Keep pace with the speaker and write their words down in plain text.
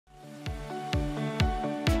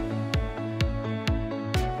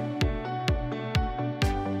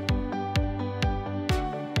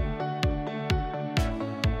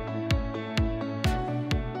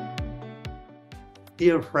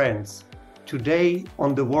Dear friends, today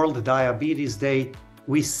on the World Diabetes Day,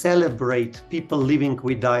 we celebrate people living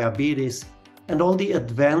with diabetes and all the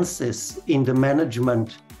advances in the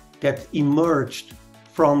management that emerged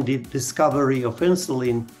from the discovery of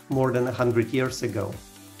insulin more than 100 years ago.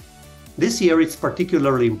 This year it's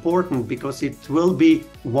particularly important because it will be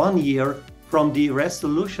 1 year from the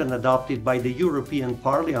resolution adopted by the European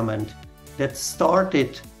Parliament that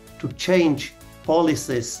started to change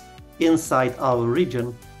policies inside our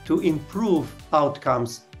region to improve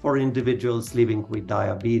outcomes for individuals living with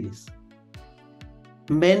diabetes.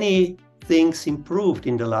 Many things improved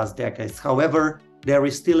in the last decades. However, there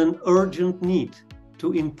is still an urgent need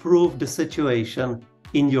to improve the situation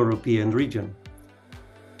in the European region.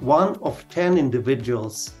 1 of 10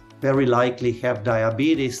 individuals very likely have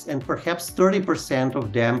diabetes, and perhaps 30%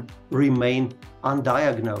 of them remain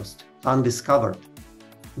undiagnosed, undiscovered.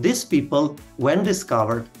 These people, when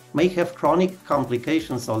discovered, may have chronic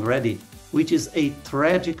complications already, which is a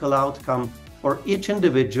tragical outcome for each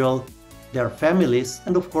individual, their families,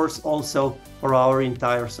 and of course also for our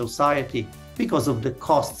entire society because of the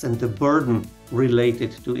costs and the burden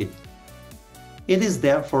related to it. It is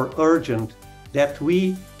therefore urgent that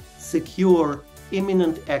we secure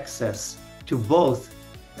imminent access to both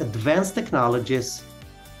advanced technologies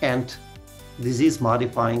and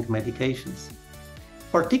disease-modifying medications.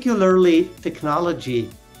 Particularly technology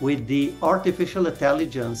with the artificial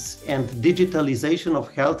intelligence and digitalization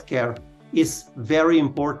of healthcare is very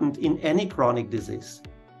important in any chronic disease.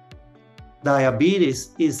 Diabetes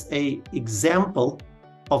is an example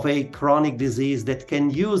of a chronic disease that can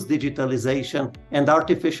use digitalization and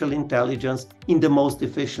artificial intelligence in the most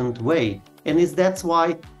efficient way. And that's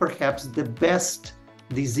why perhaps the best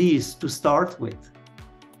disease to start with.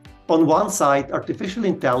 On one side, artificial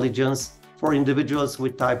intelligence for individuals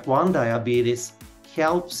with type 1 diabetes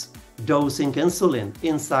helps dosing insulin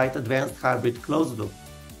inside advanced hybrid closed loop.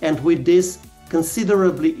 And with this,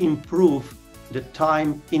 considerably improve the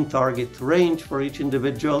time in target range for each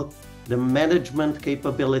individual, the management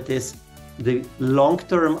capabilities, the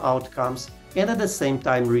long-term outcomes, and at the same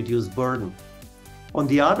time reduce burden. On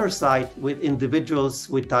the other side, with individuals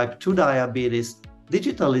with type 2 diabetes,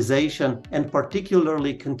 digitalization and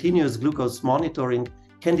particularly continuous glucose monitoring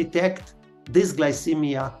can detect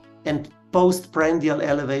dysglycemia and postprandial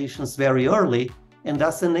elevations very early, and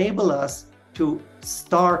thus enable us to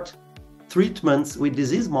start treatments with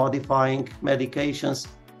disease-modifying medications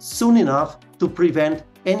soon enough to prevent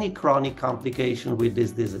any chronic complication with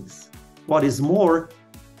this disease. What is more,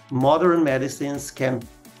 modern medicines can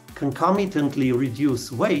concomitantly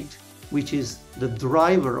reduce weight, which is the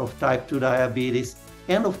driver of type 2 diabetes,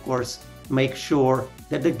 and of course, make sure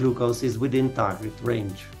that the glucose is within target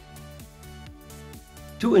range.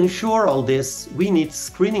 To ensure all this, we need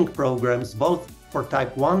screening programs both for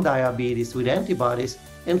type 1 diabetes with antibodies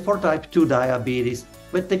and for type 2 diabetes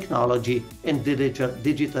with technology and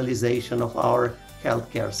digitalization of our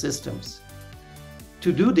healthcare systems.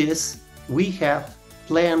 To do this, we have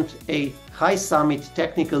planned a high summit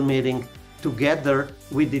technical meeting together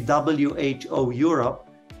with the WHO Europe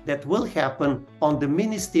that will happen on the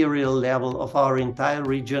ministerial level of our entire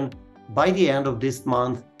region by the end of this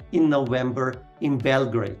month in November in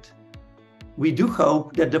Belgrade. We do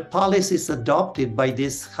hope that the policies adopted by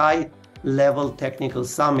this high-level technical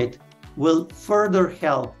summit will further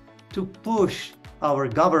help to push our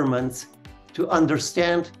governments to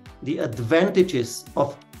understand the advantages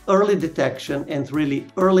of early detection and really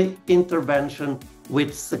early intervention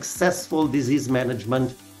with successful disease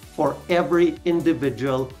management for every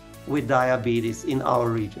individual with diabetes in our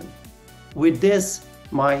region. With this,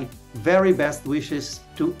 my very best wishes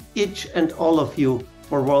to each and all of you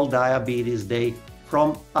for World Diabetes Day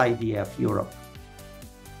from IDF Europe.